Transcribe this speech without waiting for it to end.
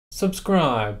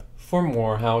Subscribe for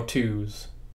more how-tos.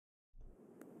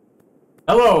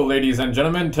 Hello ladies and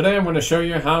gentlemen, today I'm going to show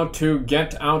you how to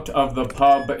get out of the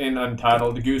pub in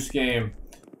Untitled Goose game.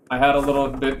 I had a little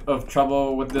bit of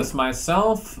trouble with this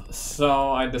myself, so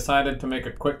I decided to make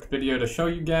a quick video to show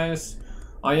you guys.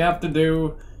 All you have to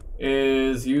do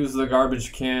is use the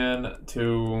garbage can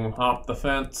to hop the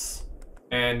fence,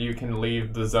 and you can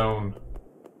leave the zone.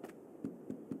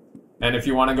 And if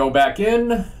you want to go back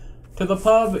in to the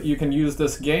pub, you can use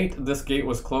this gate. This gate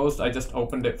was closed. I just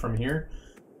opened it from here.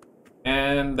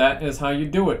 And that is how you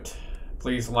do it.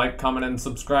 Please like, comment, and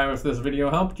subscribe if this video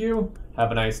helped you.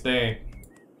 Have a nice day.